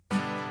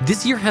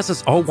This year has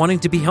us all wanting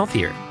to be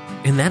healthier,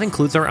 and that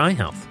includes our eye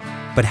health.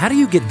 But how do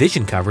you get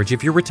vision coverage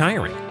if you're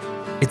retiring?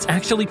 It's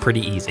actually pretty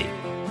easy.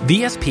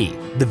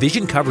 VSP, the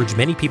vision coverage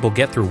many people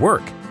get through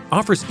work,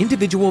 offers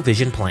individual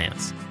vision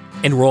plans.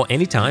 Enroll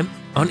anytime,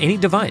 on any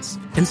device,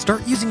 and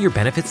start using your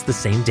benefits the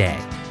same day.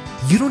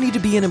 You don't need to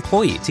be an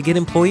employee to get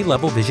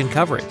employee-level vision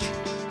coverage.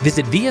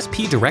 Visit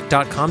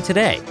VSPDirect.com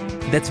today.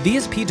 That's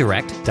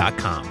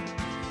VSPDirect.com.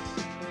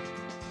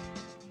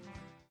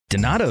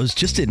 Donato's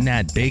just didn't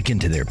add bacon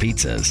to their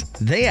pizzas.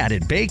 They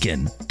added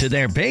bacon to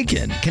their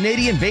bacon.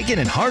 Canadian bacon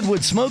and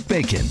hardwood smoked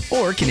bacon.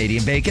 Or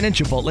Canadian bacon and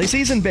Chipotle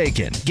seasoned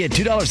bacon. Get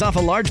 $2 off a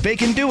large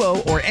bacon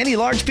duo or any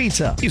large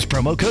pizza. Use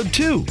promo code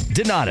 2.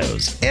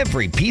 Donato's.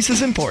 Every piece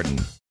is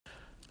important.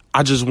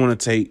 I just want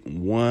to take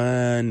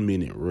 1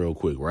 minute real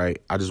quick,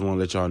 right? I just want to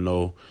let y'all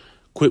know.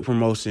 Quick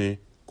promotion,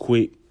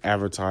 quick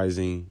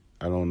advertising.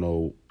 I don't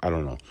know.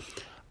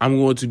 I'm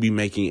going to be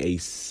making a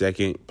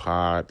second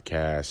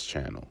podcast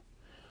channel.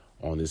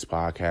 On this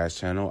podcast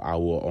channel, I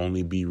will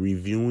only be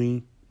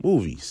reviewing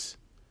movies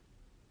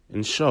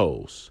and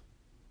shows.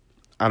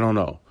 I don't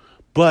know.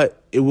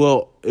 But it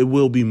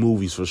will be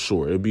movies for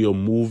sure. It'll be a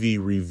movie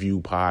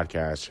review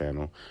podcast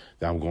channel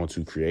that I'm going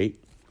to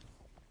create.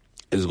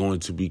 It's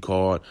going to be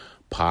called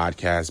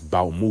Podcast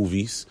About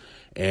Movies.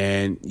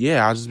 And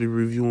yeah, I'll just be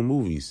reviewing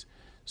movies.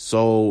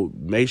 So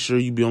make sure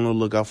you be on the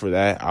lookout for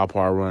that. I'll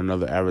probably run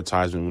another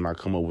advertisement when I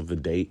come up with a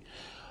date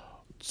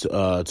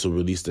to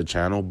release the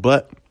channel.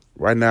 But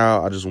right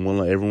now, I just want to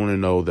let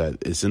everyone know that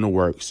it's in the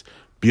works.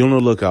 Be on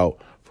the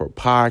lookout for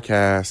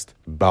Podcast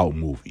About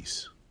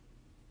Movies.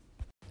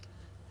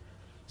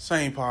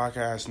 Same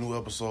podcast, new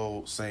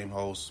episode, same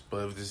host.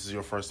 But if this is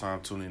your first time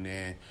tuning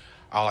in,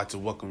 I'd like to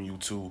welcome you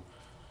to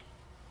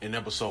an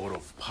episode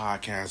of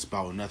Podcast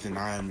About Nothing.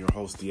 I am your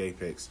host, The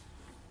Apex.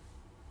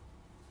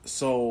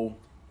 So,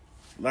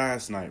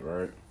 last night,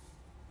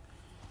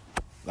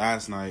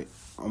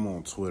 I'm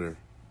on Twitter,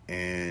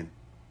 and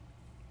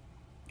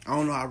I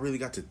don't know, I really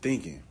got to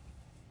thinking.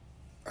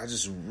 I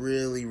just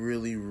really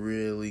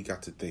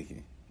got to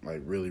thinking.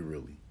 Like, really.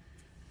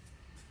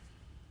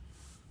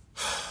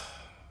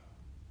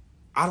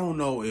 I don't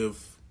know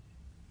if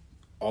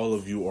all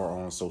of you are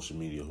on social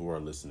media who are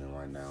listening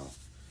right now.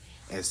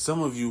 And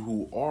some of you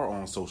who are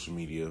on social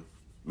media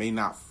may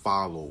not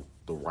follow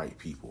the right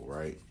people,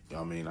 right?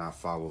 Y'all may not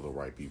follow the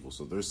right people.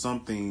 So there's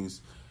some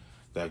things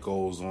that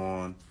goes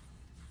on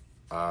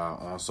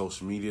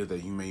social media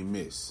that you may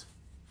miss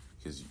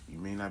because you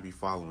may not be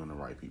following the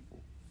right people.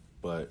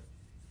 But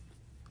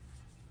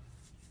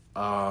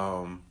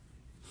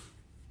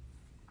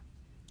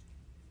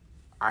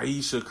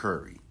Ayesha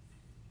Curry,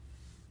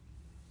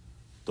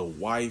 the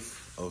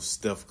wife of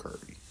Steph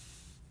Curry,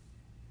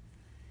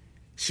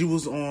 she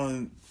was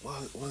on,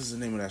 what is the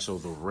name of that show?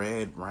 The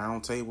Red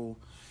Round Table?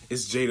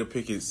 It's Jada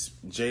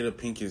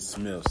Pinkett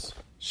Smith's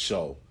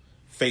show,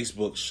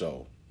 Facebook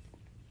show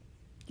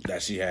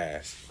that she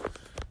has.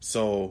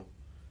 So,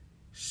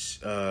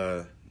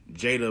 Jada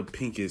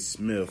Pinkett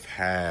Smith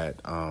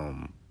had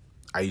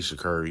Ayesha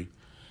Curry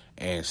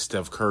and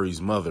Steph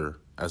Curry's mother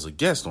as a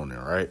guest on there,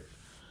 right?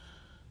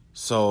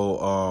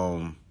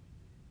 So,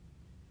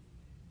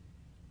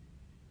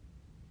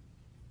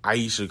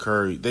 Ayesha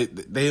Curry,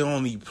 they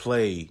only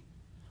play,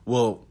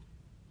 well,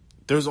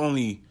 there's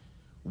only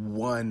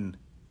one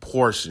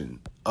portion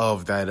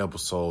of that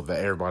episode that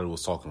everybody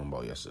was talking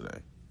about yesterday.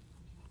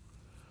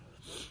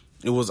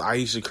 It was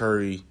Ayesha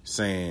Curry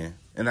saying,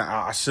 and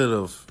I should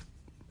have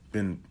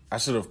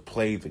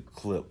played the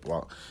clip.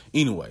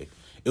 Anyway,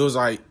 it was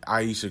like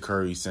Ayesha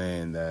Curry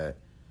saying that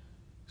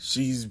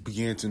she's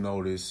began to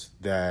notice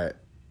that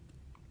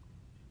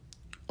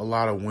a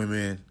lot of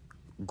women,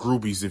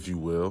 groupies if you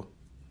will,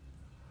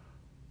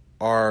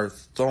 are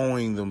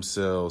throwing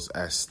themselves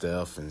at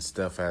Steph, and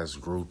Steph has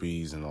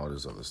groupies and all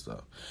this other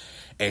stuff.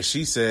 And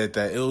she said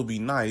that it would be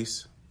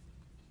nice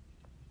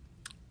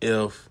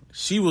if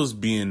she was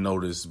being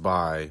noticed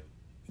by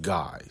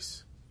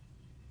guys.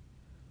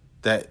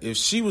 That if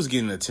she was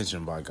getting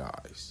attention by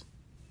guys.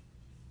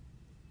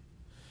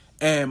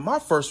 And my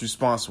first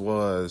response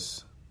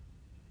was,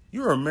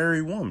 you're a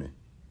married woman.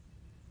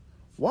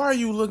 Why are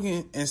you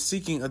looking and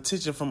seeking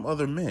attention from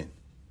other men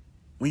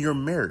when you're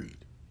married?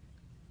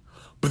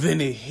 But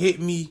then it hit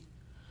me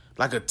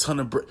like a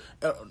ton of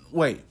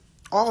wait.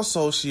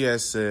 Also, she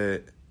has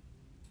said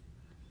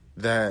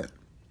that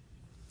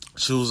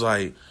she was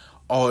like,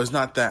 oh, it's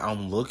not that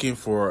I'm looking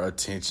for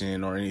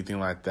attention or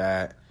anything like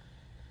that.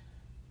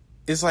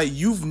 It's like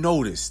you've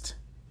noticed.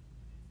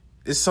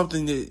 It's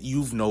something that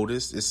you've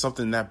noticed. It's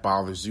something that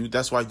bothers you.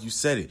 That's why you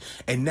said it.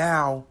 And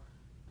now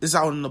it's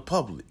out in the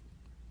public.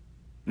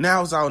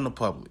 Now it's out in the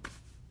public.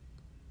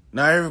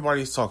 Now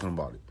everybody's talking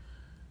about it.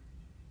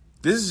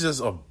 This is just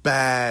a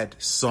bad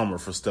summer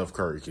for Steph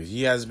Curry because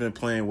he hasn't been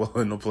playing well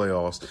in the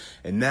playoffs,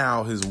 and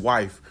now his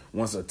wife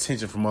wants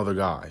attention from other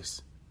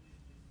guys.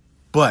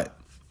 But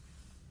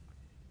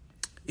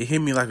it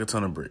hit me like a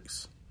ton of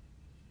bricks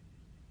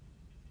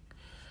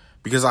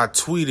because I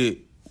tweeted,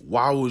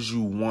 why would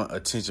you want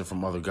attention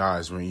from other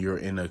guys when you're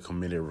in a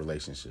committed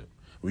relationship?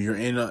 When you're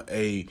in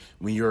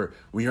when you're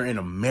in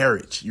a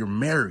marriage, you're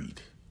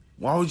married.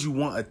 Why would you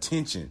want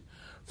attention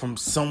from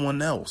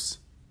someone else?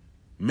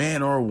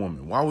 Man or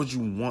woman, why would you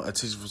want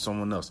attention from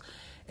someone else?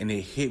 And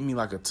it hit me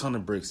like a ton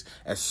of bricks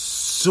as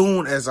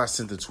soon as I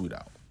sent the tweet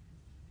out.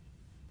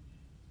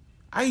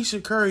 Ayesha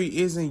Curry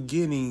isn't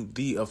getting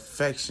the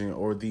affection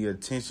or the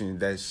attention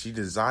that she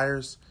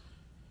desires.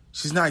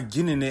 She's not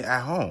getting it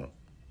at home.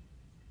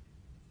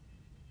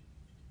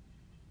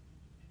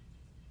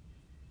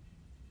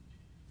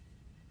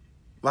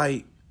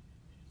 Like,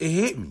 it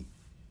hit me.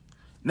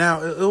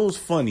 Now, it was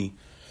funny.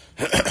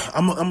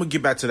 I'm gonna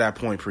get back to that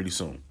point pretty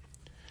soon.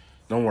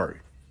 Don't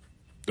worry.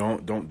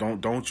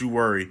 Don't you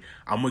worry.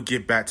 I'm gonna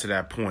get back to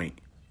that point.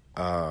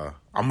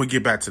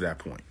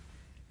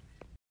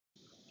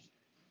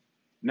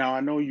 Now,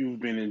 I know you've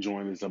been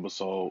enjoying this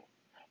episode,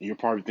 and you're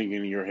probably thinking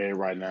in your head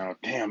right now,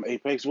 damn,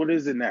 Apex, what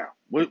is it now?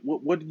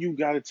 What do you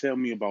got to tell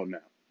me about now?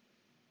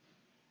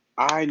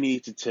 I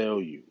need to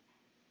tell you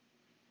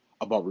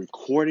about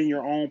recording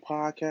your own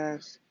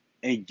podcast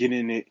and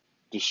getting it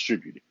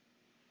distributed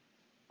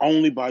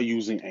only by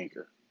using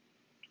Anchor.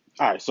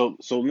 All right, so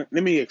let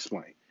me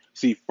explain.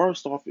 See,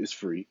 first off, it's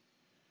free.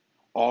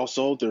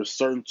 Also, there's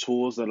certain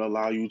tools that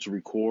allow you to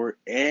record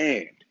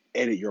and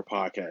edit your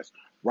podcast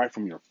right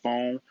from your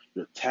phone,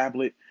 your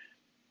tablet,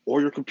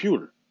 or your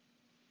computer.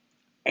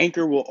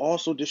 Anchor will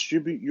also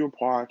distribute your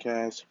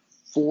podcast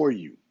for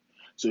you,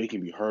 so it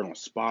can be heard on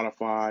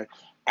Spotify,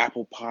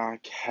 Apple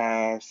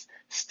Podcasts,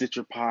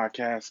 Stitcher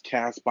Podcasts,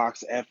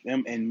 Castbox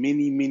FM, and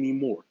many, many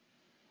more.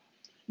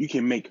 You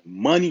can make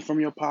money from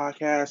your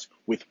podcast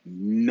with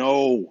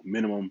no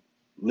minimum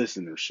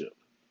listenership.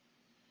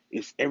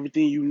 It's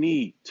everything you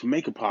need to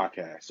make a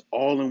podcast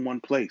all in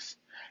one place,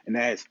 and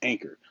that is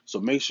Anchor. So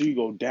make sure you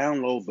go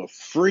download the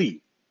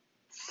free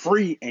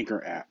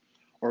Anchor app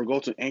or go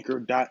to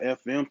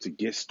anchor.fm to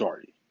get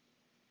started.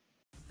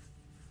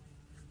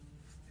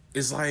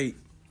 It's like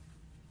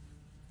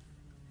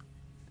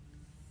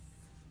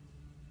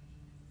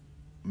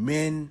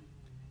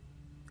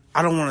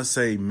I don't want to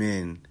say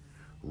men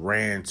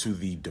ran to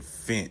the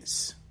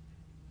defense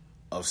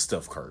of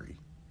Steph Curry.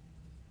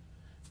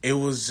 It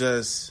was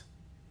just,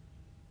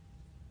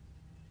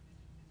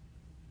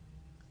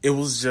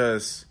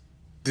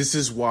 this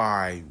is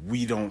why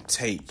we don't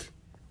take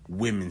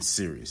women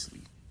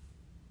seriously.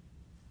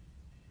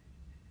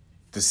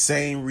 The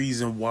same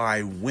reason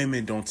why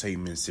women don't take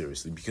men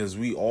seriously, because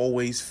we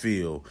always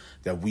feel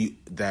that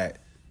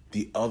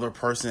the other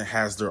person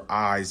has their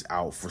eyes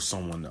out for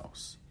someone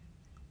else.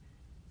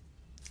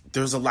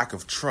 There's a lack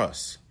of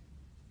trust.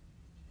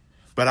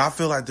 But I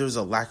feel like there's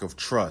a lack of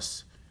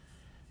trust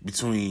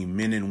between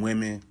men and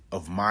women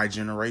of my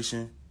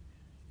generation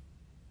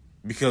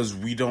because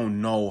we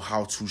don't know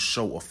how to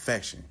show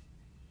affection.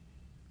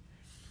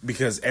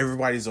 Because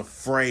everybody's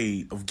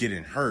afraid of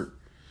getting hurt.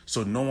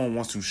 So no one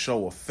wants to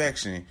show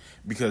affection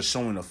because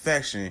showing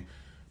affection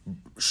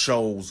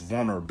shows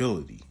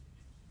vulnerability.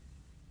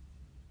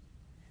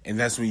 And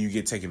that's when you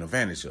get taken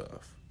advantage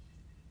of.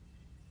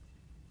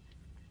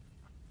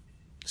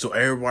 So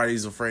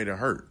everybody's afraid of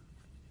hurt.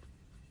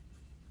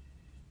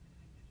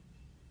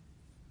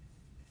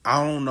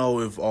 I don't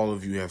know if all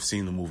of you have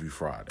seen the movie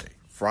Friday.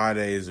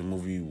 Friday is a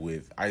movie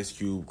with Ice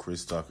Cube,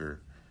 Chris Tucker.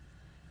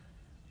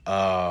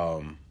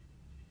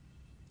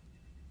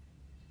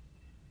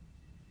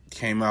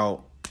 Came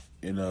out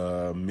in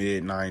the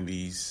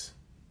mid-90s,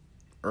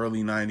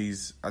 early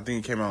 90s. I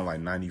think it came out in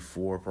like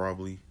 94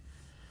 probably.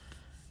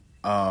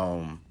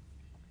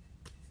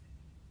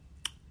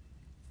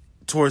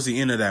 Towards the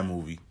end of that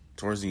movie,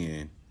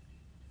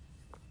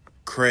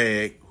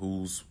 Craig,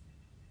 who's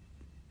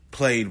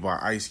played by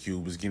Ice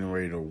Cube, is getting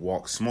ready to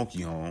walk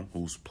Smokey home,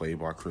 who's played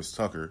by Chris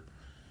Tucker.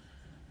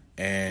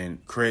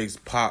 And Craig's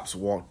pops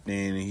walked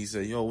in and he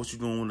said, yo, what you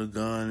doing with a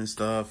gun and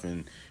stuff?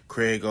 And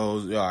Craig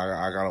goes, yo,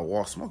 I gotta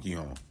walk Smokey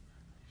home.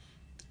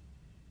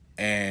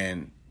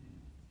 And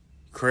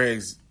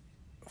Craig's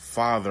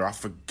father, I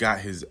forgot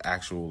his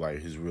actual, like,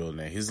 his real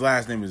name. His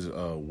last name is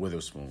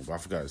Witherspoon, but I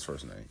forgot his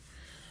first name.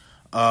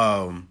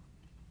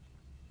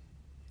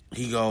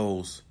 He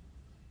goes,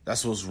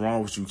 that's what's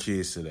wrong with you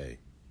kids today.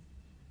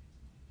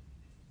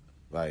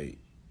 Like,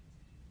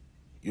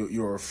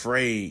 you're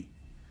afraid,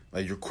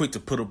 like, you're quick to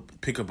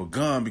pick up a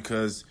gun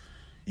because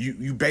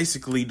you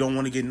basically don't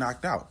want to get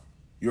knocked out.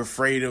 You're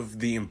afraid of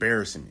the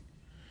embarrassment.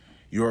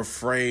 You're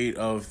afraid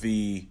of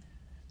the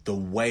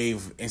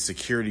wave of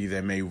insecurity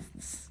that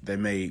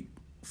may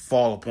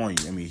fall upon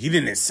you. I mean, he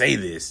didn't say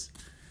this,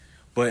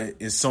 but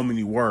in so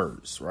many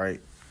words, right?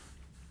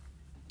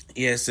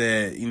 He had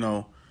said,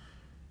 you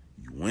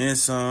win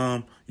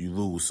some, you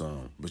lose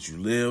some, but you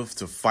live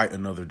to fight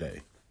another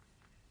day.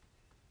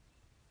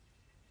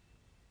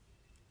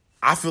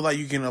 I feel like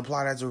you can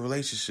apply that to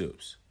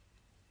relationships.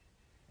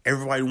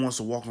 Everybody wants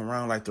to walk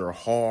around like they're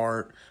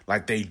hard,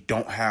 like they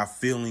don't have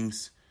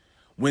feelings.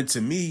 When to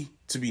me,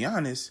 to be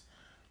honest,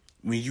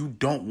 when you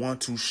don't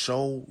want to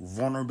show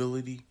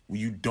vulnerability, when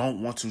you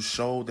don't want to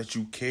show that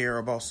you care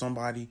about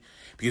somebody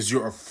because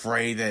you're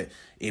afraid that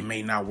it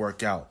may not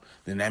work out,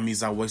 then that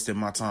means I wasted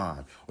my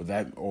time,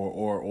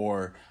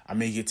 or I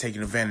may get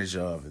taken advantage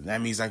of, and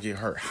that means I get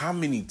hurt. How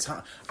many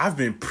times I've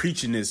been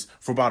preaching this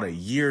for about a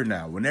year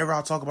now. Whenever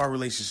I talk about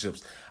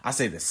relationships, I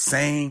say the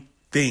same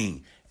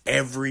thing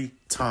every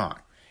time.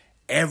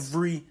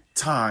 Every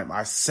time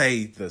I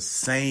say the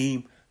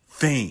same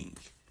thing.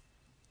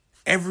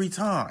 Every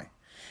time.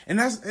 And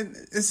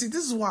see,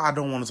 this is why I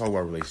don't want to talk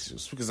about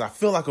relationships, because I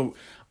feel like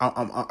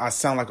I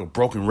sound like a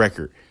broken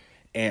record,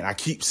 and I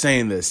keep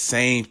saying the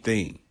same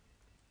thing.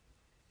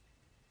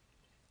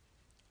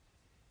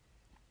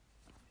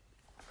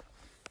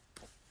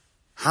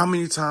 How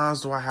many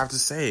times do I have to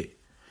say it?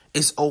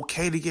 It's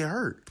okay to get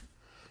hurt.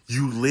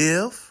 You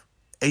live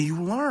and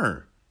you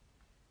learn.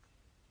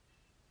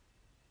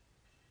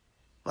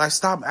 Like,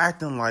 stop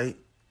acting like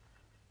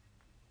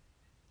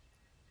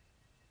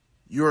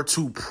you're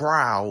too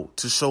proud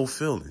to show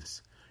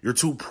feelings. You're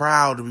too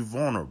proud to be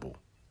vulnerable.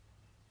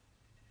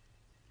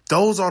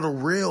 Those are the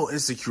real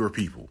insecure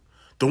people.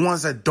 The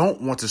ones that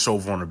don't want to show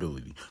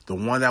vulnerability. The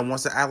one that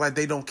wants to act like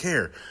they don't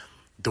care.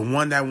 The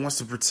one that wants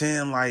to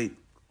pretend like,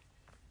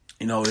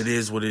 you know, it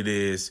is what it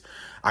is.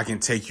 I can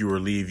take you or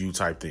leave you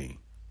type thing.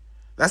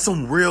 Those are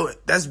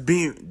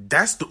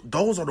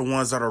the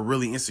ones that are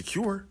really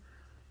insecure.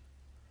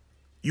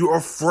 You're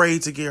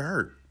afraid to get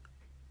hurt.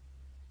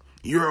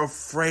 You're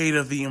afraid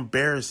of the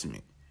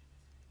embarrassment.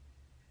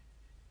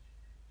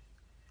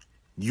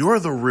 You're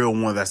the real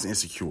one that's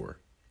insecure.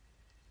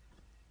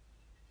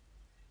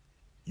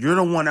 You're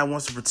the one that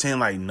wants to pretend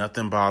like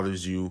nothing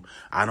bothers you.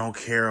 I don't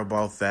care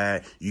about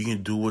that. You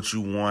can do what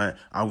you want.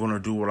 I'm going to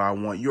do what I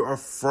want. You're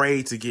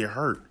afraid to get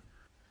hurt.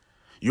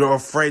 You're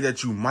afraid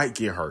that you might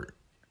get hurt.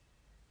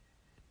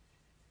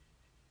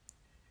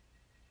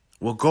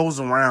 What goes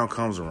around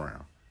comes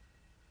around.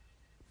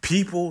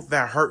 People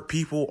that hurt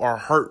people are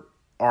hurt.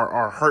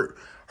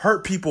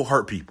 Hurt people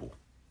hurt people.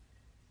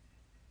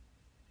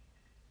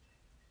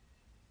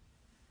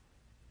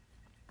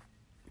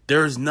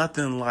 There's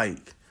nothing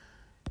like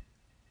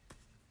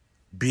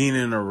being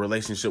in a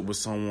relationship with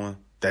someone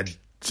that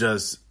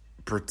just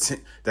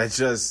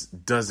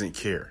doesn't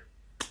care.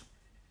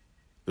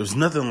 There's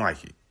nothing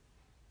like it.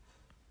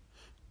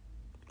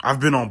 I've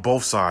been on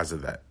both sides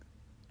of that.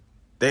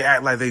 They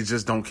act like they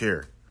just don't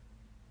care.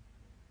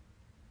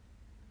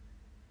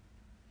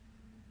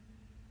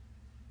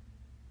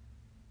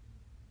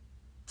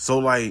 So,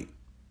 like,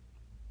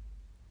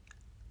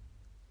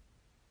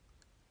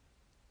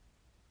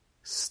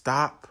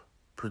 stop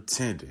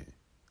pretending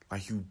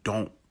like you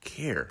don't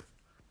care.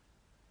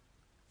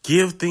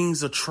 Give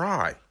things a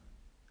try.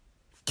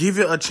 Give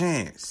it a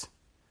chance.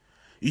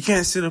 You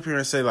can't sit up here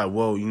and say, like,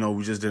 well, you know,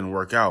 we just didn't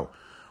work out,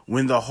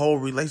 when the whole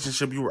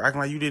relationship you were acting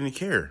like you didn't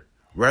care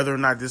whether or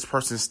not this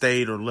person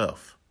stayed or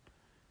left.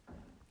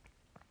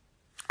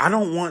 I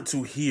don't want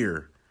to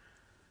hear,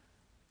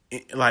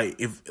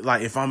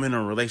 if I'm in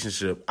a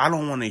relationship, I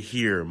don't want to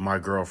hear my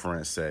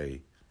girlfriend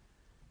say,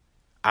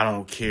 I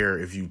don't care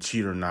if you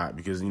cheat or not,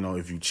 because, you know,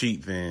 if you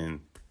cheat,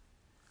 then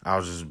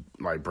I'll just,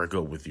 like, break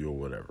up with you or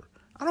whatever.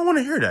 I don't want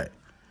to hear that,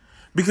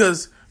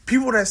 because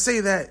people that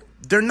say that,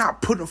 they're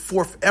not putting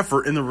forth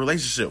effort in the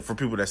relationship. For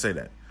people that say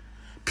that,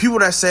 people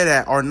that say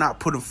that are not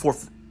putting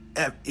forth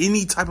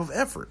any type of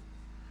effort.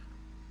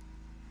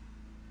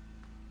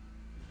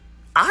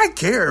 I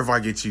care if I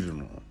get cheated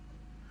on.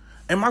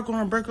 Am I going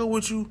to break up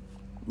with you?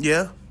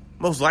 Yeah,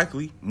 most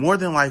likely. More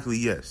than likely,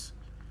 yes.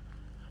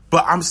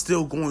 But I'm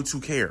still going to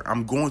care.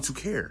 I'm going to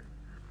care.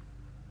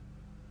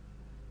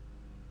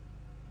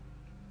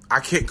 I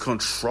can't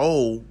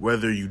control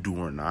whether you do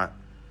or not,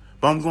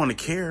 but I'm going to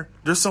care.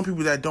 There's some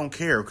people that don't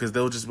care because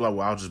they'll just be like,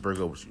 well, I'll just break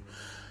up with you.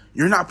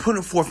 You're not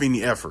putting forth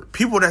any effort.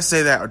 People that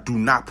say that do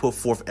not put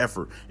forth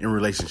effort in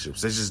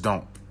relationships. They just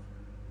don't.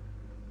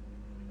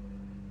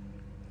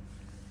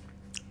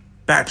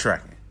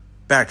 Backtracking.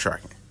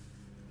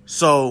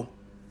 So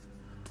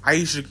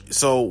it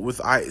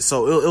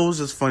was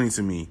just funny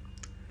to me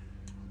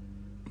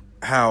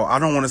how, I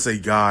don't want to say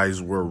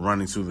guys were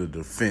running to the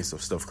defense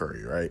of Steph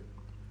Curry, right?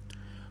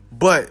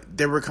 But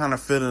they were kind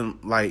of feeling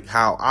like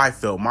how I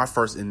felt. My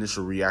first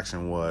initial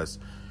reaction was,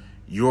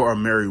 you're a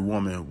married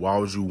woman. Why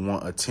would you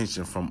want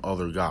attention from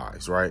other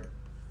guys, right?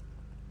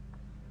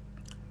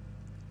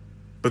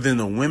 But then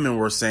the women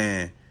were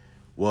saying,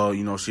 well,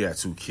 you know, she had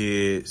 2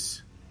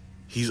 kids.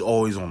 He's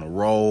always on the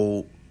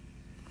road.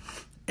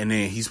 And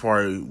then he's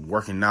probably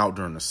working out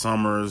during the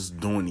summers,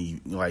 going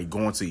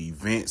to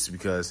events,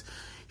 because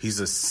he's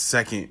the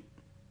second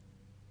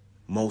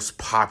most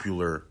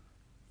popular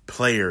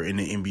player in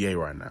the NBA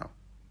right now.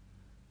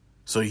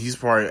 So he's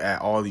probably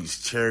at all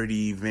these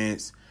charity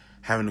events,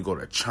 having to go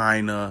to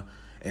China,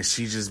 and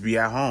she just be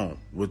at home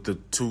with the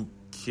 2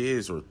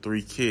 kids or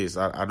 3 kids.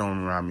 I don't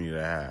remember how many they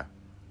have.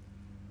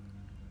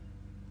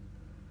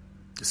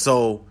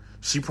 So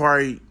she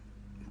probably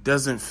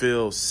doesn't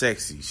feel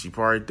sexy. She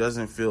probably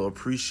doesn't feel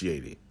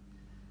appreciated.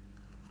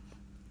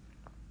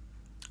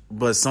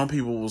 But some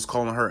people was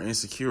calling her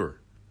insecure.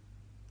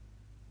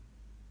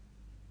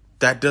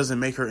 that doesn't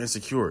make her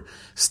insecure.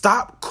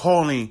 Stop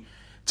calling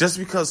just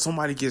because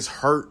somebody gets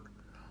hurt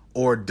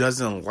or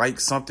doesn't like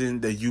something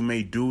that you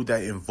may do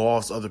that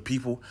involves other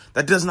people.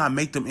 That does not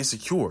make them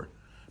insecure.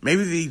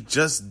 Maybe they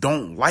just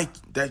don't like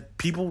that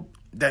people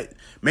that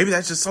maybe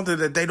that's just something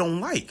that they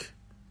don't like.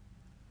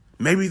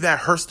 Maybe that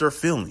hurts their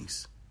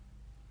feelings.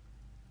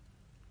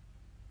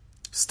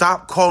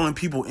 Stop calling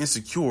people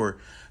insecure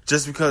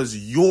just because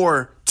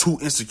you're too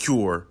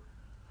insecure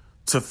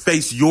to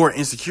face your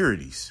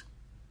insecurities.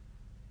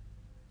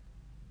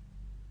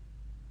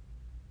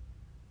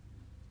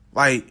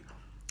 Like,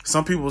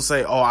 some people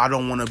say, oh, I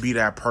don't want to be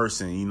that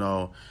person. You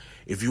know,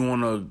 if you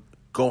want to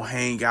go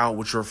hang out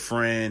with your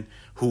friend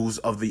who's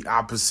of the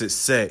opposite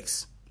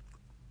sex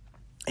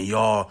and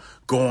y'all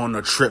go on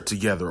a trip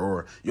together,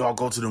 or y'all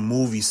go to the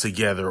movies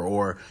together,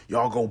 or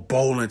y'all go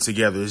bowling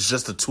together. It's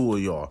just the two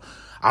of y'all.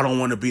 I don't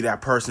want to be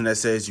that person that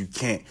says you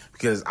can't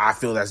because I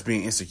feel that's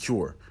being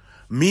insecure.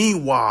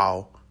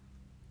 Meanwhile,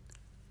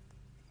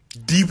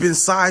 deep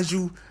inside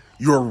you,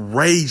 you're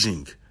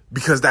raging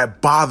because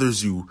that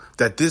bothers you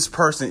that this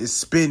person is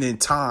spending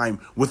time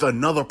with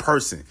another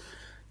person.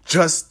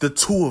 Just the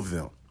two of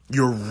them.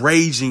 You're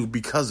raging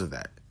because of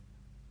that.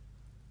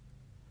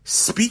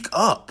 Speak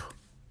up.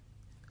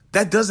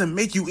 That doesn't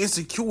make you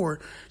insecure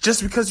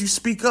just because you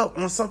speak up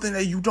on something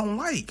that you don't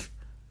like.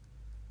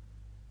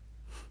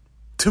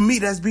 To me,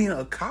 that's being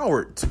a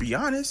coward, to be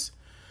honest.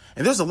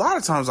 And there's a lot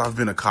of times I've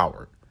been a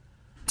coward.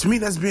 To me,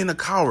 that's being a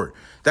coward.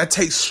 That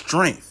takes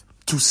strength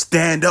to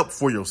stand up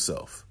for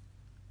yourself.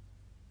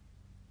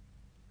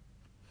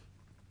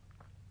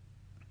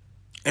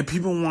 And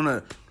people want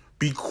to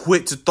be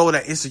quick to throw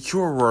that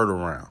insecure word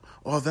around.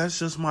 Oh, that's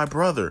just my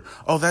brother.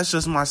 Oh, that's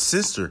just my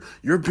sister.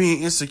 You're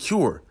being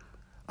insecure.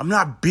 I'm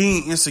not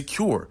being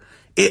insecure.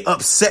 It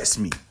upsets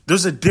me.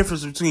 There's a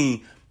difference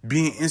between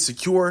being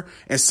insecure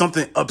and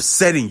something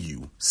upsetting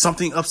you.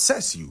 Something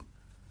upsets you.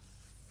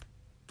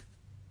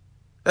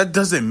 That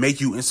doesn't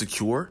make you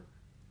insecure.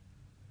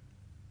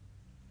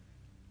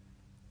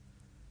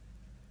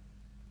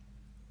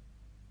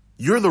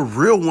 You're the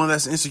real one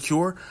that's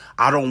insecure.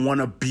 I don't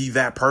want to be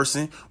that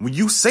person. When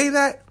you say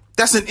that,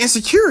 that's an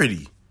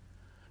insecurity.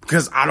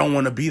 Because I don't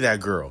want to be that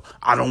girl.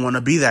 I don't want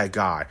to be that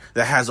guy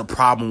that has a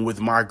problem with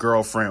my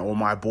girlfriend or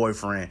my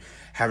boyfriend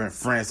having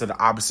friends of the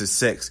opposite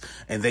sex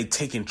and they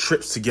taking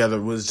trips together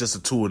with just the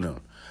two of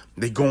them.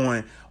 They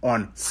going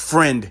on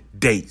friend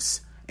dates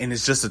and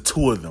it's just the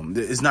two of them.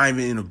 It's not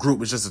even in a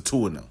group. It's just the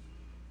two of them.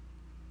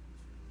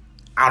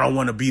 I don't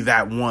want to be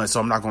that one, so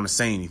I'm not going to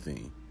say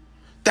anything.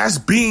 That's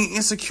being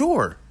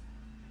insecure.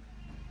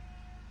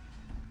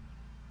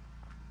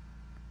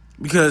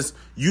 Because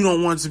you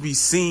don't want to be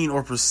seen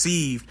or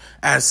perceived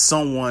as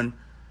someone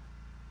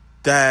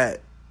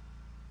that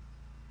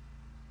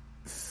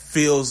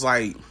feels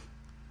like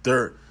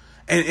they're...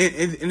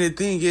 And the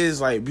thing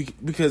is, like,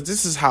 because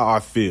this is how I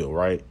feel,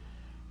 right?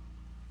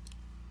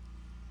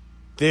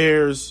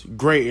 There's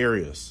gray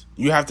areas.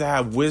 You have to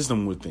have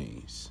wisdom with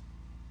things.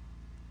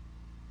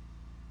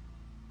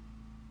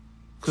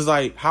 Because,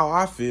 like, how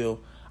I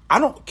feel, I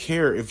don't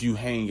care if you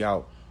hang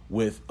out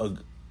with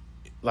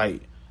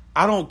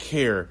I don't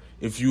care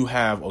if you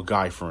have a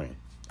guy friend.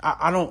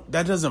 I don't,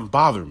 that doesn't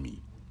bother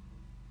me.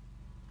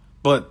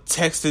 But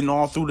texting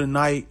all through the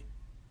night,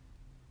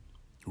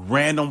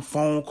 random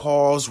phone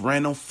calls,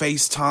 random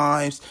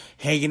FaceTimes,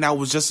 hanging out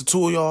with just the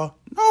two of y'all,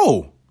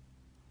 no.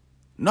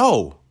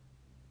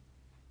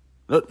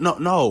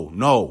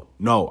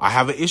 I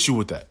have an issue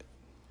with that.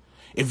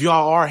 If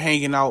y'all are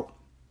hanging out,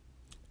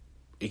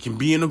 it can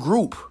be in a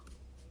group.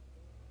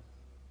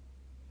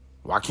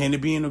 Why can't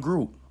it be in a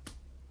group?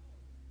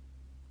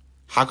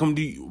 How come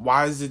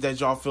why is it that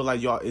y'all feel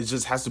like it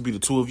just has to be the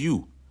two of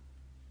you?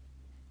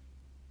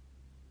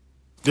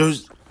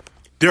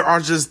 There are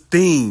just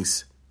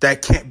things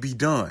that can't be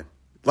done.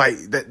 Like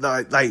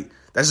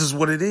that's just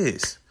what it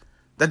is.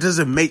 That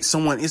doesn't make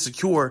someone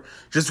insecure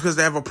just because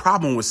they have a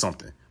problem with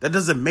something. That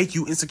doesn't make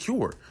you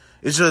insecure.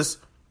 It's just,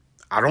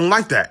 I don't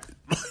like that.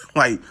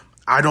 Like,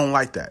 I don't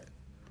like that.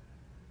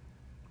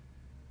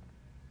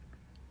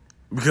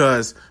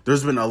 Because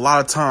there's been a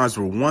lot of times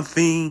where one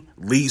thing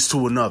leads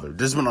to another.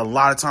 There's been a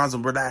lot of times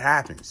where that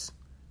happens.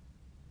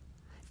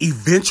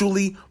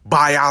 Eventually,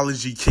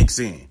 biology kicks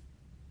in.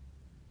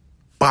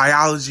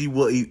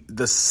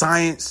 The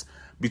science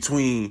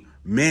between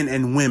men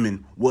and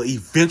women will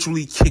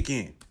eventually kick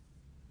in.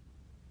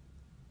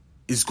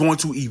 It's going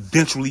to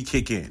eventually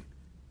kick in.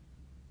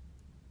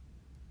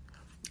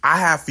 I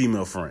have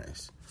female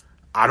friends.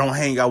 I don't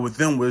hang out with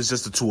them where it's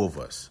just the two of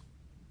us.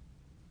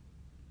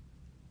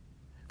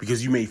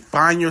 Because you may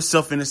find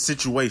yourself in a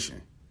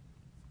situation.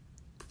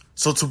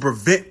 So to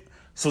prevent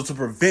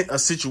a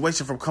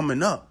situation from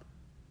coming up,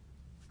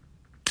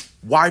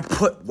 why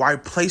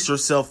place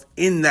yourself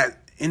in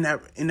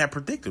that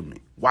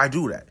predicament? Why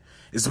do that?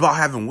 It's about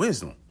having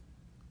wisdom.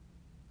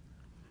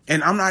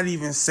 And I'm not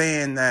even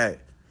saying that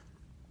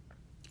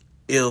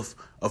if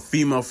a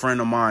female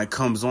friend of mine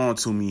comes on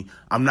to me,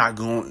 I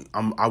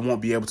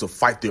won't be able to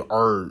fight the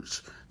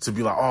urge to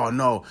be like, oh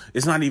no,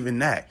 it's not even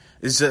that.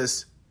 It's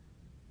just,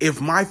 if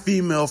my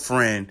female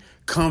friend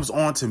comes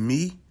on to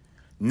me,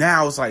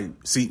 now it's like,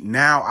 see,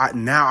 now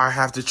I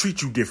have to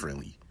treat you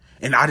differently.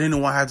 And I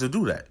didn't want to have to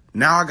do that.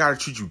 Now I got to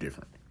treat you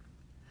different.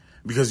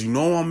 Because you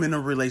know I'm in a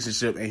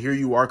relationship and here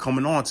you are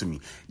coming on to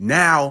me.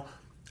 Now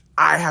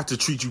I have to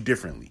treat you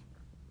differently.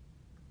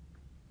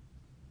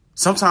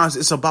 Sometimes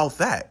it's about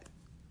that.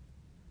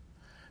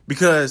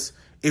 Because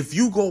if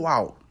you go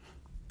out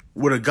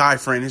with a guy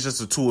friend, it's just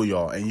the two of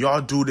y'all, and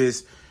y'all do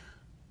this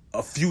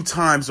a few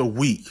times a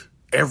week,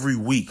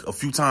 a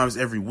few times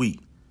every week.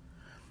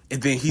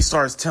 And then he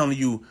starts telling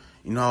you,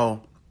 you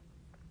know,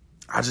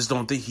 I just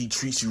don't think he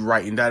treats you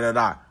right and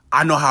da-da-da.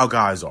 I know how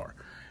guys are.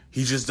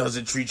 He just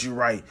doesn't treat you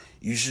right.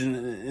 You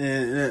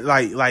shouldn't,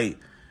 like,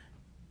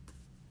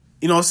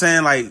 you know what I'm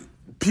saying? Like,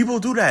 people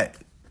do that.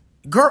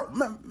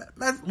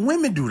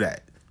 Women do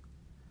that.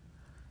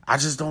 I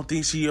just don't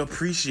think she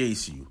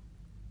appreciates you.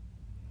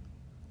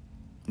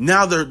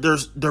 Now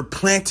they're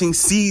planting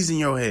seeds in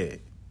your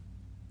head.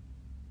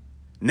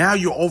 Now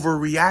you're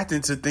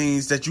overreacting to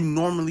things that you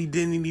normally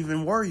didn't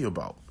even worry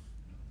about.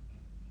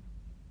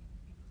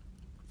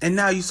 And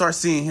now you start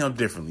seeing him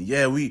differently.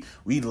 Yeah, we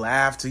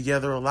laugh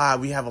together a lot.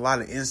 We have a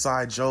lot of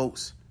inside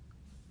jokes.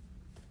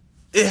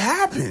 It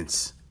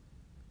happens.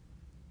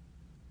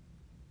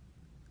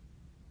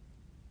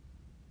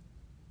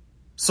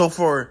 So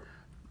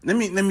let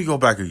me go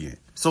back again.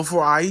 So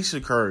for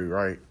Ayesha Curry,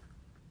 right?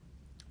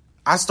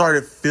 I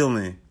started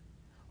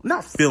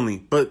not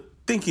feeling, but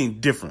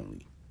thinking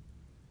differently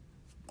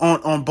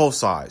on both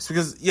sides.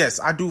 Because yes,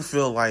 I do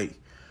feel like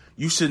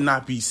you should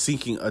not be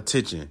seeking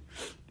attention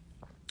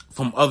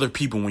from other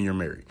people when you're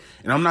married.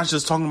 And I'm not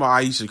just talking about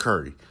Ayesha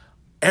Curry.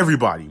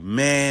 Everybody,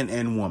 man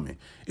and woman.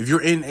 If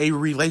you're in a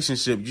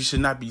relationship, you should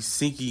not be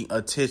seeking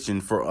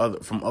attention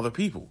from other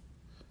people.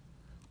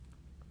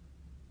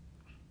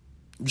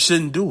 You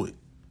shouldn't do it.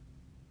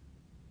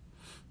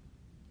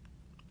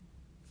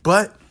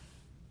 But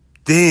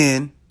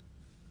then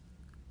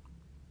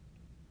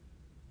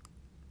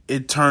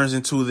it turns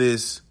into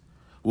this,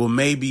 well,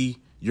 maybe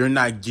you're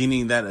not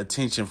getting that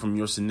attention from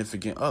your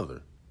significant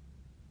other.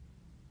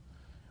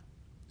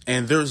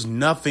 And there's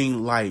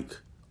nothing like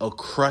a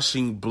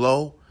crushing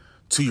blow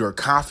to your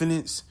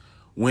confidence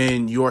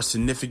when your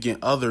significant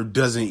other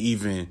doesn't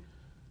even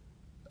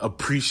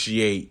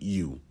appreciate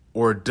you,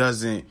 or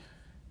doesn't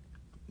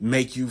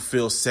make you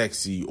feel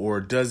sexy, or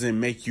doesn't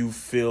make you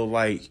feel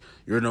like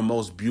you're the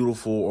most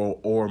beautiful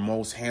or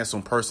most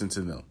handsome person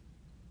to them.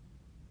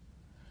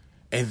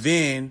 And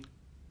then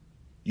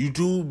you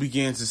do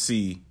begin to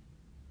see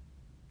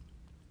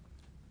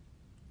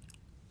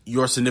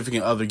your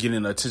significant other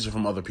getting attention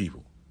from other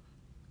people.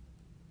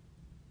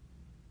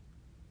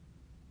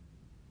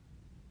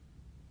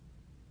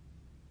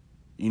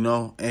 You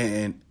know,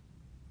 and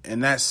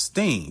that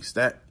stings.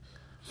 That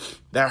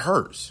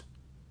hurts.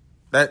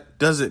 That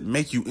doesn't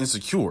make you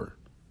insecure.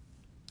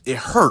 It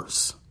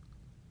hurts.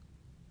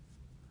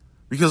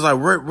 Because like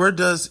where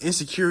does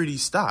insecurity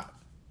stop?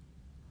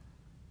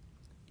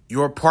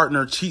 Your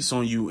partner cheats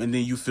on you and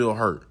then you feel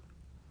hurt.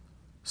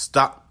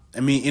 Stop. I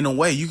mean, in a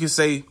way, you can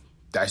say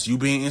that's you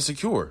being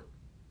insecure.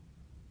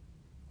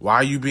 Why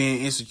are you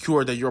being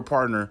insecure that your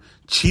partner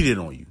cheated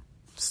on you?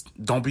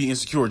 Don't be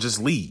insecure.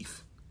 Just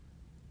leave.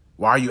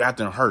 Why are you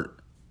acting hurt?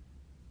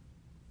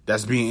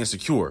 That's being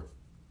insecure.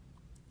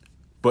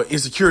 But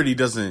insecurity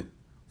doesn't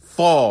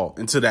fall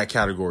into that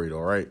category though,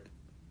 right?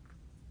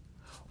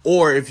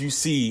 Or if you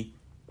see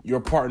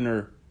your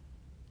partner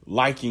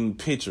liking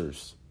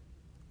pictures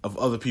of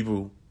other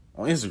people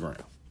on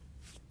Instagram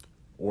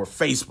or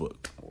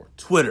Facebook or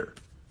Twitter,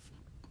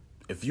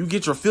 if you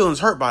get your feelings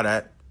hurt by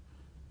that,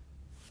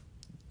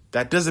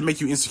 that doesn't make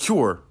you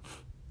insecure.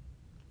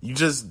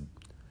 It's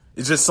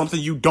just something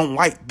you don't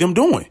like them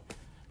doing.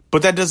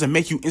 But that doesn't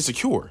make you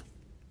insecure.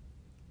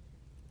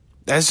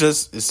 It's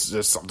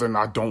just something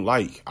I don't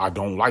like. I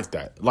don't like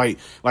that. Like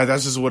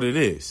that's just what it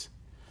is.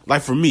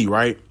 Like for me,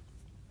 right?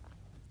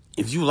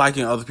 If you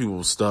liking other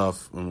people's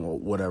stuff and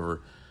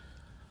whatever,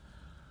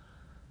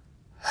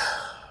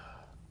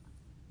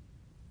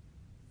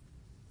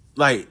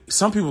 like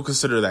some people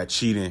consider that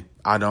cheating.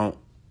 I don't.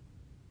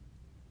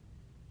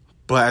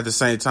 But at the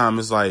same time,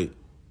 it's like,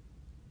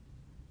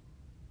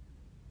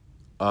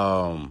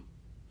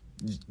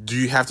 do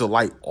you have to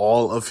like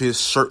all of his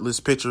shirtless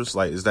pictures?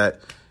 Like, is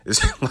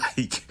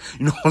like,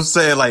 you know what I'm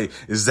saying? Like,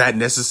 is that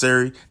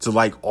necessary to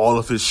like all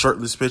of his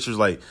shirtless pictures?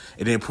 Like,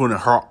 and then put in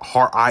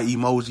heart eye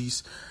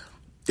emojis?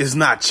 It's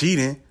not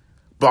cheating,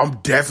 but I'm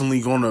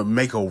definitely going to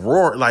make a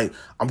roar. Like,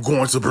 I'm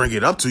going to bring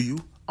it up to you.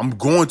 I'm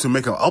going to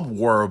make an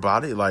uproar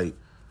about it. Like,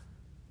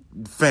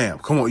 fam,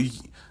 come on.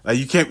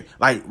 You can't,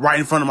 like, right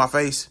in front of my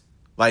face.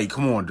 Like,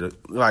 come on, G.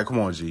 Like,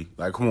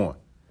 come on.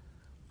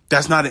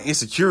 That's not an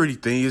insecurity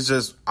thing. It's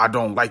just, I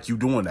don't like you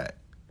doing that.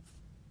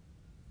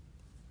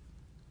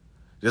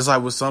 Just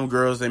like with some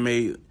girls, they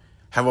may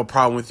have a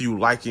problem with you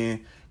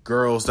liking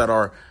girls that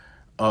are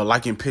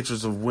liking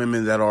pictures of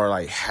women that are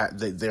like,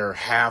 they're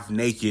half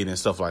naked and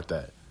stuff like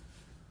that.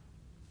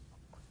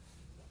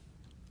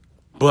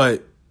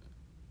 But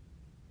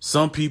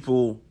some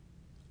people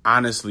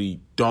honestly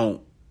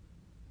don't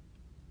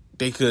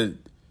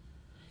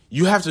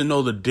you have to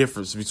know the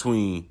difference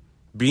between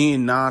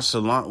being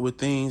nonchalant with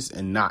things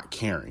and not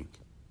caring.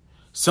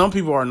 Some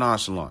people are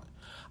nonchalant.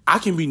 I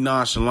can be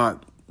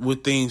nonchalant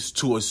with things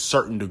to a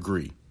certain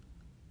degree.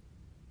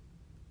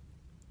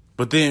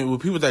 But then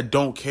with people that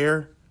don't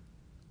care,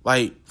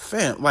 there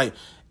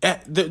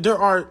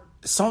are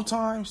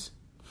sometimes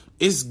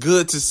it's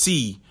good to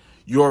see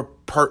your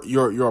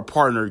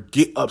partner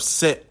get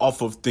upset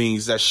off of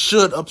things that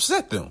should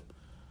upset them.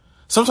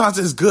 Sometimes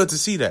it's good to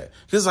see that.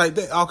 Because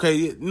okay,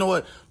 you know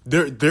what?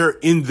 They're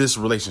in this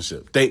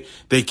relationship.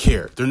 They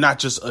care. They're not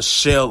just a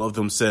shell of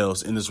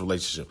themselves in this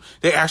relationship.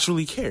 They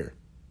actually care.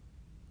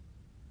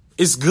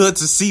 It's good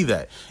to see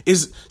that.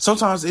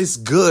 Sometimes it's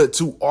good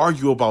to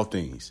argue about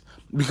things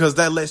because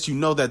that lets you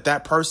know that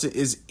that person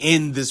is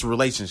in this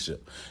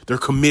relationship. They're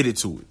committed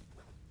to it.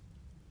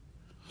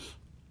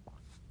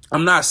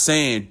 I'm not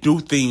saying do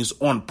things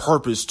on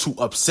purpose to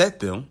upset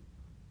them,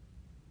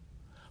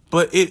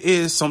 but it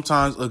is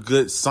sometimes a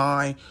good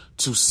sign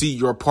to see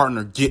your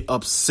partner get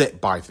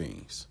upset by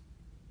things.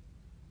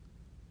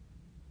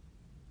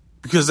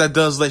 Because that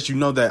does let you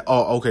know that,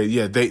 oh, okay,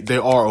 yeah, they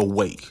are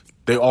awake.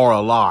 They are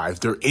alive.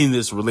 They're in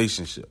this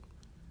relationship.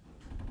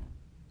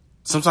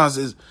 Sometimes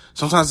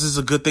it's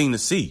a good thing to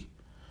see.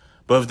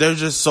 But if they're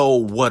just so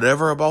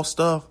whatever about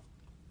stuff,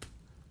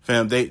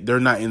 fam, they're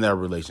not in that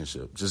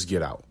relationship. Just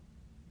get out.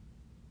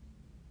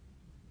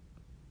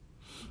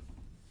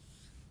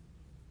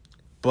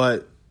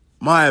 But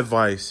my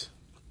advice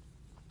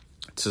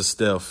to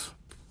Steph,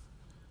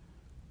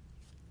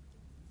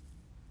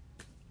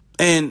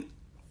 and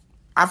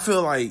I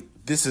feel like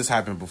this has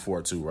happened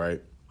before too,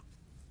 right?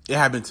 It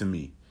happened to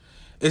me.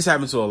 It's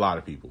happened to a lot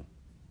of people,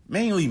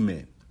 mainly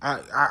men.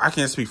 I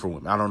can't speak for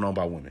women. I don't know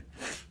about women.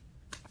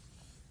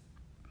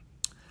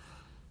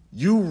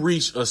 You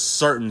reach a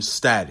certain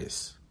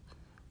status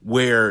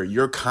where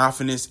your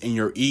confidence and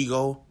your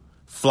ego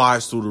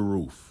flies through the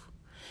roof,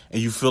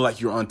 and you feel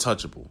like you're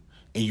untouchable,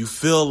 and you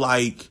feel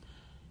like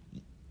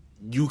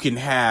you can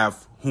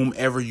have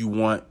whomever you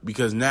want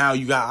because now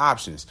you got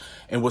options.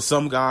 And with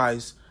some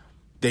guys,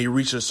 they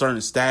reach a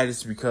certain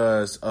status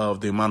because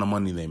of the amount of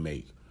money they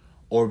make,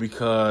 or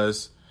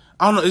because,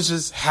 I don't know, it's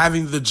just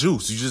having the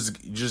juice. You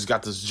just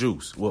got this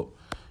juice. Well,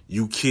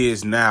 you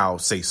kids now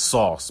say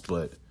sauce,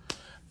 but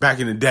back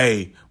in the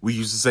day, we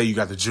used to say you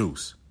got the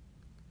juice.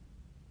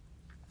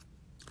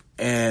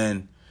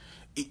 And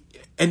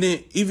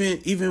then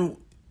even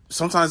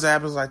sometimes it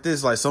happens like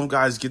this. Like some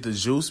guys get the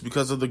juice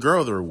because of the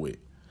girl they're with.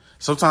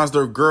 Sometimes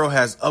their girl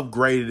has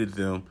upgraded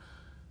them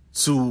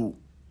to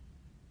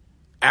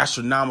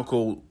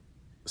astronomical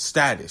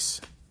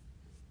status.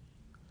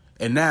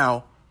 And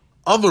now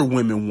other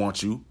women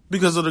want you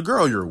because of the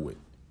girl you're with.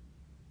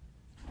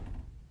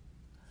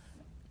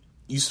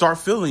 You start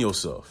feeling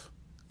yourself.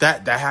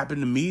 That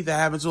happened to me. That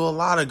happened to a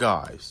lot of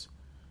guys.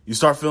 You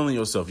start feeling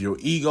yourself. Your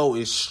ego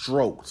is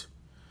stroked.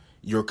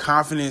 Your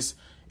confidence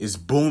is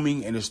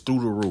booming and it's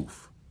through the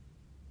roof.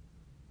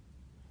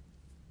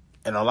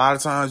 And a lot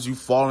of times you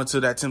fall into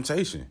that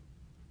temptation.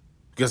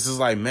 Because it's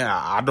like, man,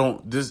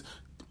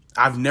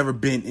 I've never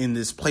been in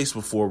this place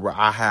before where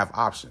I have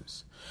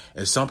options.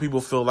 And some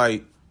people feel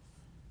like,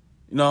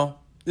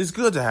 it's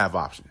good to have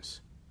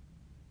options.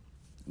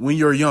 When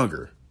you're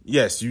younger,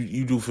 yes,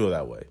 you do feel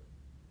that way.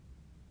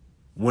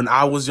 When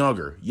I was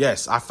younger,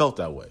 yes, I felt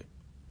that way.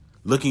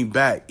 Looking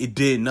back, it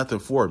did nothing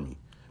for me.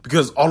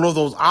 Because all of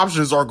those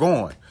options are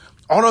gone.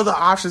 All of the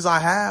options I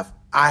had,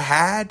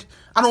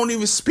 I don't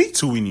even speak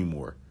to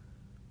anymore.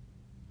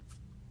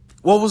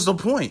 What was the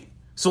point?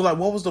 So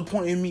what was the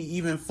point in me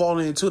even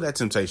falling into that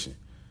temptation?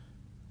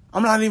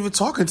 I'm not even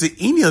talking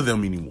to any of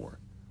them anymore.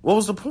 What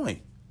was the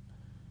point?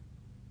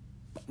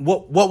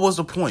 What was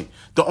the point?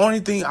 The only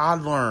thing I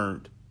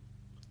learned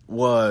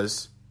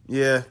was,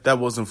 that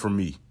wasn't for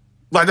me.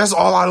 That's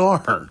all I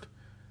learned.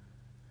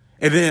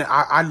 And then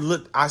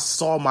I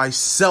saw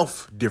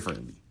myself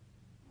differently.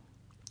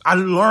 I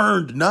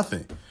learned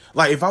nothing.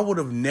 If I would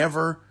have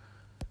never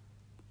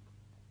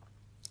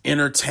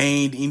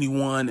entertained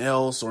anyone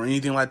else or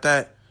anything like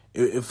that,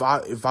 if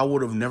I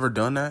would have never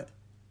done that,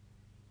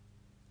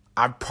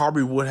 I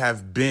probably would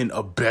have been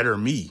a better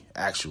me,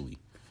 actually,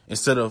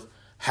 instead of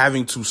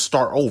having to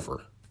start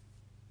over.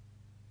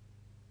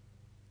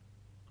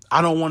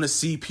 I don't want to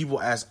see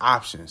people as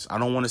options. I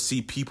don't want to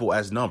see people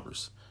as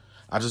numbers.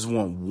 I just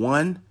want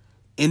one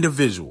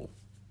individual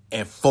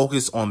and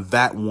focus on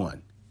that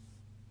one.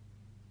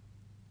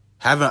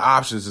 Having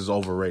options is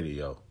overrated,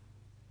 yo.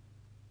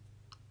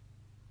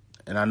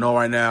 And I know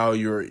right now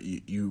you're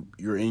in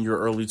your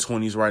early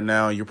 20s right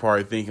now. And you're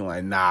probably thinking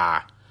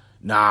nah,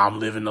 I'm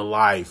living the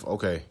life.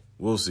 Okay,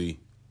 we'll see.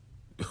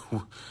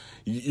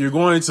 You're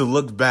going to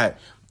look back.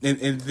 And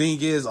the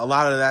thing is, a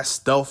lot of that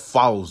stuff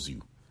follows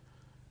you.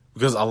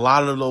 Because a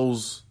lot of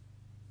those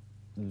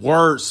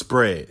word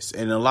spreads.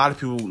 And a lot of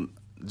people,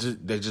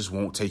 they just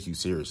won't take you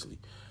seriously.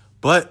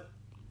 But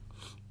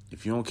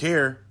if you don't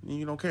care, then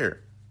you don't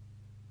care.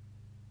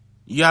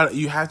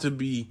 You have to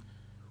be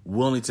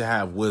willing to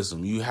have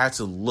wisdom. You have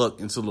to look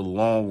into the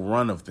long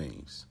run of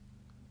things.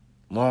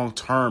 long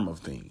term of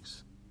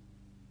things.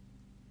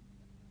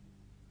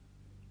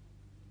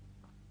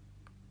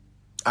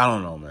 I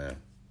don't know, man.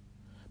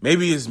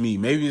 Maybe it's me.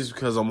 Maybe it's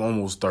because I'm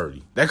almost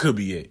 30. That could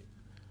be it.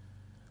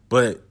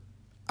 But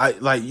I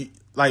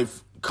like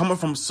coming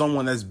from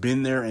someone that's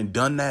been there and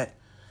done that.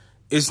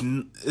 It's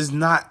nothing.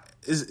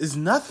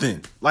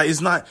 Like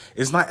it's not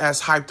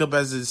as hyped up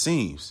as it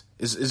seems.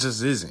 It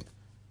just isn't.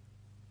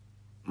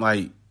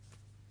 Like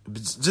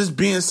just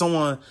being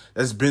someone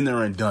that's been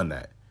there and done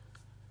that.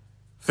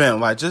 Fam,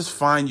 like just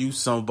find you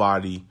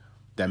somebody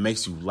that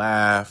makes you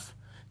laugh,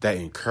 that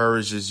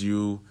encourages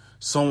you.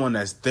 Someone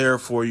that's there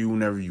for you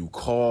whenever you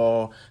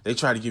call. They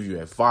try to give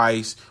you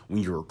advice.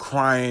 When you're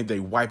crying,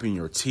 they wiping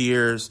your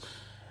tears.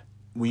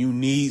 When you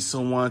need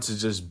someone to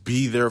just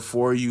be there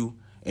for you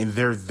and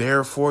they're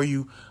there for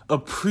you,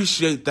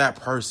 appreciate that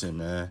person,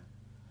 man.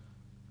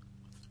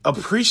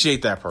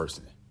 Appreciate that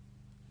person.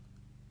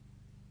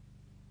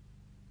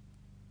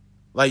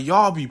 Like,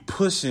 y'all be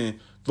pushing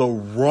the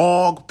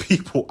wrong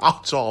people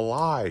out your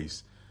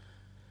lives.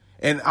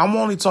 And I'm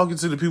only talking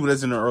to the people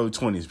that's in their early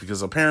 20s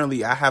because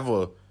apparently I have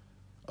a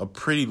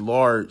pretty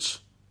large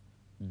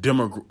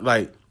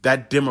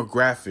that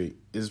demographic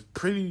is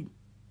pretty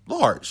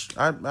large.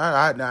 I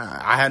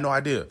had no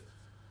idea.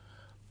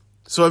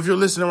 So if you're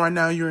listening right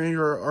now, you're in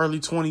your early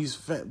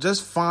 20s,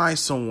 just find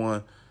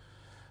someone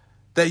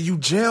that you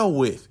gel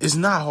with. It's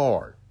not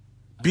hard.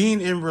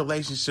 Being in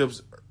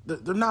relationships,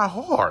 they're not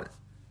hard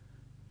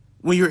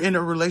when you're in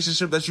a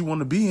relationship that you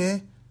want to be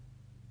in.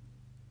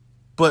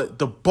 But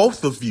the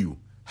both of you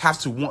have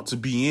to want to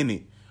be in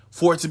it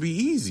for it to be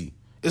easy.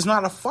 It's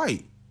not a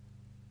fight.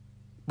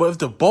 But if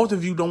the both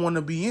of you don't want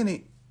to be in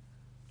it,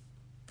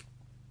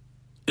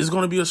 it's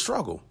going to be a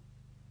struggle.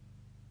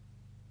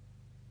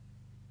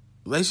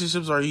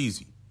 Relationships are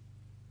easy.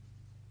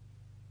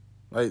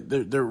 Like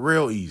they're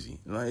real easy.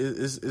 Like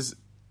it's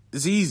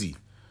easy.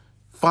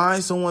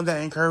 Find someone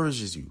that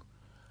encourages you.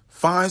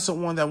 Find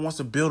someone that wants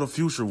to build a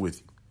future with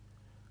you.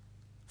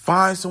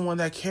 Find someone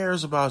that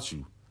cares about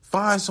you.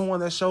 Find someone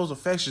that shows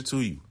affection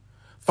to you.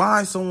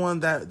 Find someone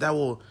that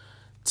will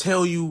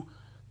tell you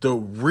the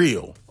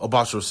real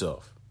about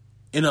yourself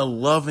in a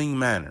loving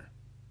manner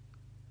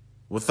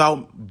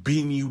without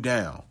beating you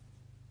down.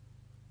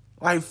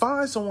 Like,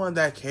 find someone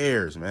that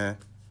cares, man.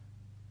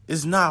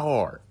 It's not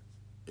hard.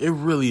 It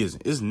really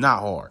isn't. It's not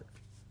hard.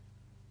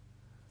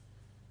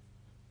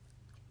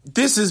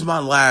 This is my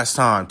last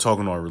time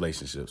talking about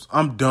relationships.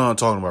 I'm done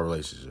talking about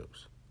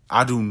relationships.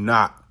 I do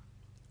not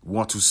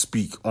want to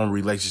speak on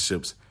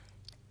relationships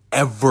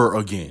ever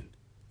again.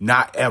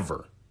 Not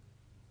ever.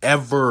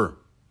 Ever.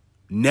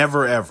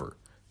 Never, ever.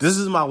 This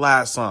is my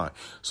last time.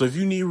 So if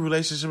you need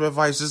relationship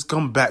advice, just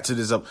come back to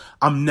this up.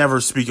 I'm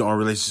never speaking on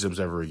relationships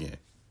ever again.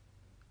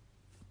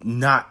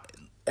 Not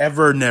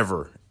ever,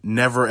 never.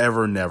 Never,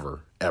 ever,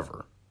 never,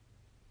 ever.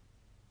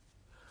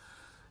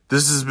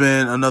 This has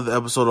been another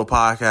episode of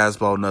Podcast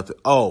About Nothing.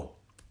 Oh,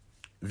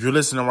 if you're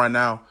listening right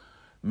now,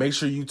 make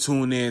sure you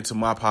tune in to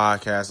my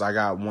podcast. I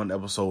got one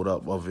episode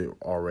up of it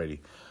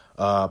already.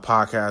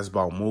 Podcast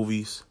About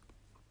Movies.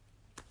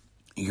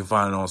 You can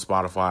find it on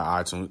Spotify,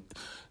 iTunes.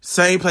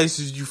 Same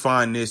places you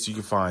find this, you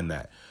can find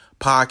that.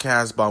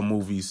 Podcast About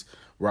Movies,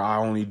 where I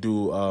only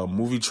do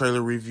movie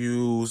trailer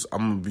reviews.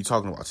 I'm going to be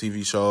talking about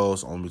TV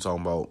shows. I'm going to be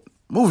talking about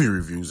movie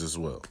reviews as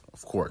well,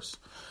 of course.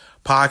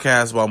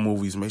 Podcast About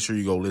Movies. Make sure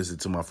you go listen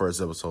to my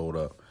first episode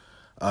up.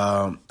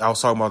 I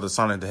was talking about the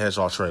Sonic the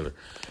Hedgehog trailer.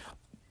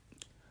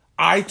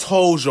 I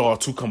told y'all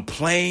to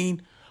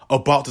complain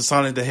about the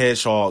Sonic the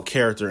Hedgehog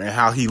character and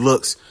how he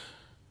looks.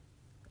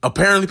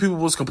 Apparently people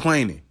was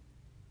complaining.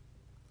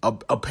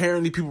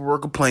 Apparently people were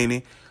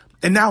complaining.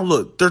 And now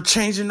look, they're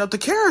changing up the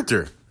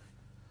character.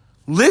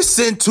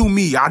 Listen to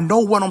me. I know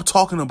what I'm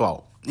talking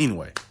about.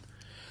 Anyway,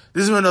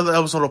 this has been another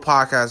episode of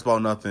Podcast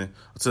About Nothing.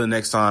 Until the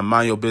next time,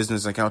 mind your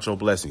business and count your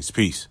blessings.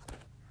 Peace.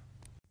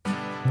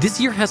 This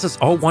year has us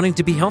all wanting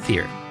to be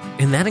healthier,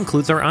 and that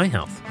includes our eye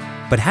health.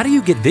 But how do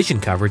you get vision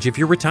coverage if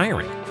you're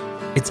retiring?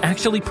 It's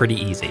actually pretty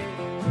easy.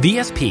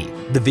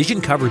 VSP, the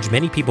vision coverage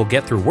many people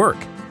get through work,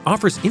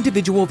 offers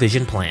individual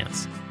vision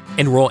plans.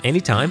 Enroll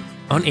anytime,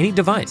 on any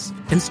device,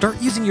 and start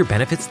using your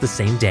benefits the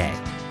same day.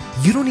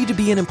 You don't need to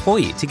be an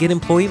employee to get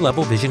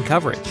employee-level vision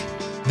coverage.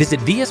 Visit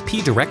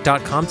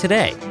VSPDirect.com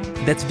today.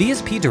 That's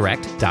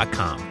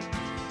VSPDirect.com.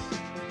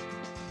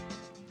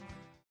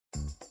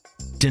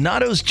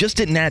 Donato's just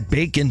didn't add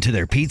bacon to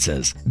their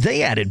pizzas.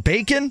 They added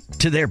bacon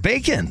to their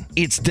bacon.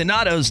 It's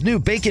Donato's new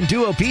Bacon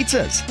Duo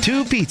pizzas.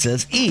 2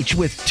 pizzas, each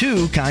with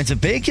 2 kinds of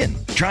bacon.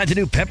 Try the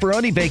new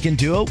Pepperoni Bacon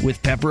Duo with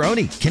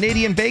pepperoni,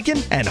 Canadian bacon,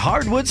 and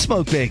hardwood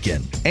smoked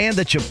bacon. And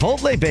the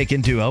Chipotle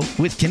Bacon Duo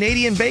with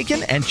Canadian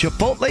bacon and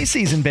Chipotle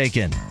seasoned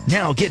bacon.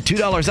 Now get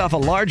 $2 off a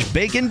large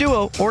Bacon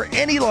Duo or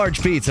any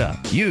large pizza.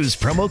 Use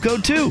promo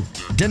code 2.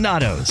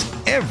 Donato's.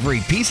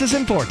 Every piece is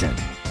important.